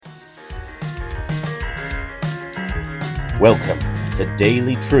Welcome to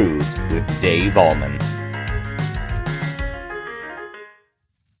Daily Truths with Dave Allman.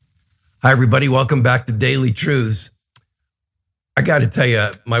 Hi, everybody. Welcome back to Daily Truths. I got to tell you,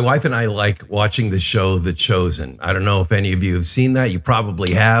 my wife and I like watching the show The Chosen. I don't know if any of you have seen that. You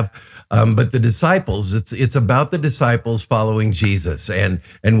probably have. But the disciples, it's about the disciples following Jesus and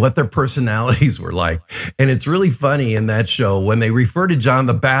what their personalities were like. And it's really funny in that show, when they refer to John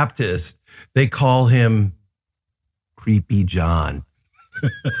the Baptist, they call him Creepy John.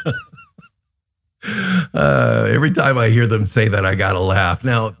 Every time I hear them say that, I got to laugh.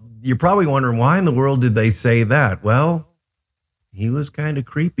 Now, you're probably wondering, why in the world did they say that? Well, he was kind of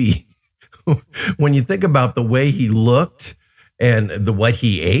creepy. When you think about the way he looked and what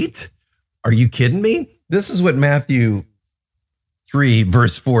he ate, are you kidding me? This is what Matthew 3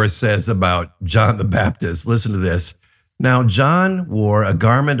 verse 4 says about John the Baptist. Listen to this. Now, John wore a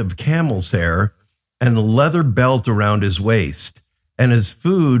garment of camel's hair and a leather belt around his waist, and his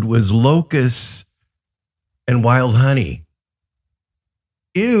food was locusts and wild honey.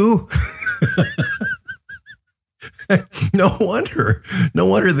 Ew. No wonder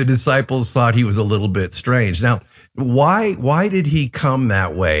the disciples thought he was a little bit strange. Now, why did he come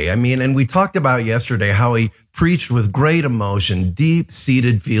that way? I mean, and we talked about yesterday how he preached with great emotion,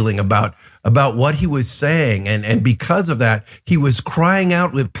 deep-seated feeling about what he was saying. And because of that, he was crying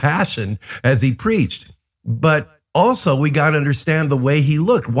out with passion as he preached. But also, we got to understand the way he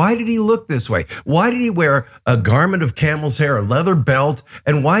looked. Why did he look this way? Why did he wear a garment of camel's hair, a leather belt?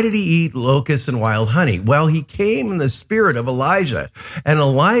 And why did he eat locusts and wild honey? Well, he came in the spirit of Elijah. And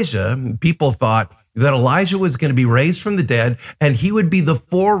Elijah, people thought that Elijah was going to be raised from the dead and he would be the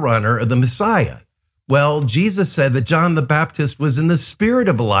forerunner of the Messiah. Well, Jesus said that John the Baptist was in the spirit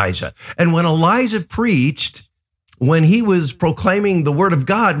of Elijah. And when Elijah preached, when he was proclaiming the word of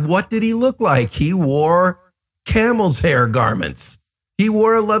God, what did he look like? He wore camel's hair garments. He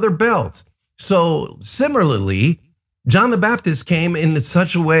wore a leather belt. So similarly, John the Baptist came in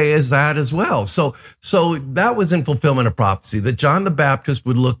such a way as that as well. So that was in fulfillment of prophecy, that John the Baptist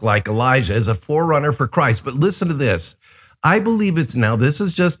would look like Elijah as a forerunner for Christ. But listen to this. I believe this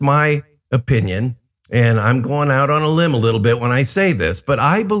is just my opinion, and I'm going out on a limb a little bit when I say this, but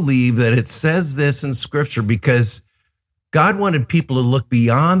I believe that it says this in Scripture because God wanted people to look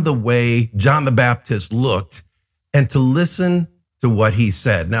beyond the way John the Baptist looked and to listen to what he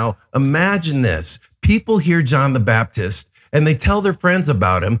said. Now, imagine this. People hear John the Baptist and they tell their friends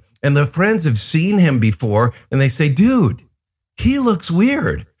about him, and their friends have seen him before, and they say, dude, he looks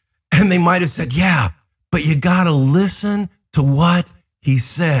weird. And they might have said, yeah, but you got to listen to what he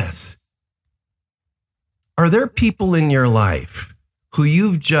says. Are there people in your life who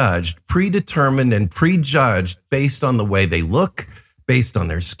you've judged, predetermined and prejudged based on the way they look, based on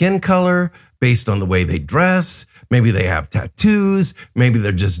their skin color, based on the way they dress? Maybe they have tattoos. Maybe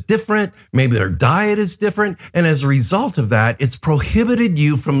they're just different. Maybe their diet is different. And as a result of that, it's prohibited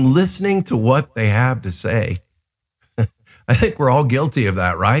you from listening to what they have to say. I think we're all guilty of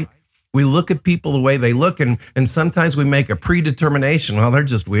that, right? We look at people the way they look, and sometimes we make a predetermination. Well, they're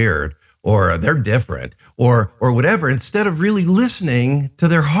just weird, or they're different, or whatever, instead of really listening to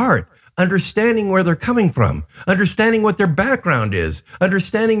their heart, understanding where they're coming from, understanding what their background is,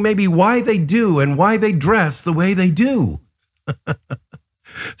 understanding maybe why they do and why they dress the way they do.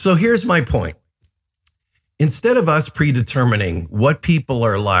 So here's my point. Instead of us predetermining what people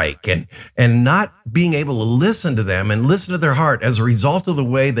are like and not being able to listen to them and listen to their heart as a result of the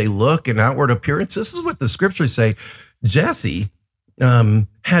way they look and outward appearance, this is what the scriptures say. Jesse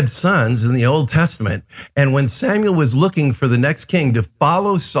had sons in the Old Testament. And when Samuel was looking for the next king to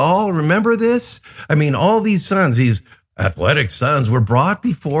follow Saul, remember this? I mean, all these sons, these athletic sons, were brought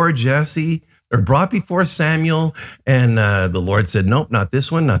before Jesse, or brought before Samuel. And the Lord said, nope, not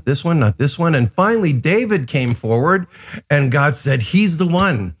this one, not this one, not this one. And finally, David came forward and God said, he's the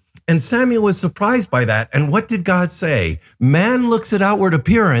one. And Samuel was surprised by that. And what did God say? Man looks at outward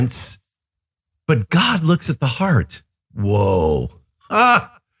appearance, but God looks at the heart. Whoa.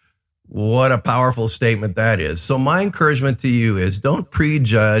 What a powerful statement that is. So my encouragement to you is don't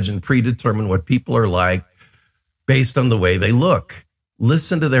prejudge and predetermine what people are like based on the way they look.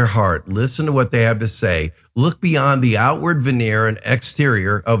 Listen to their heart. Listen to what they have to say. Look beyond the outward veneer and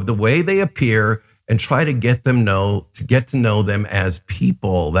exterior of the way they appear and try to get to know them as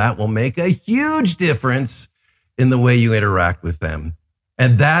people. That will make a huge difference in the way you interact with them.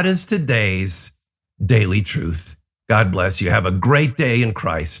 And that is today's Daily Truth. God bless you. Have a great day in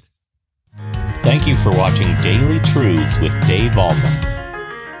Christ. Thank you for watching Daily Truths with Dave Allman.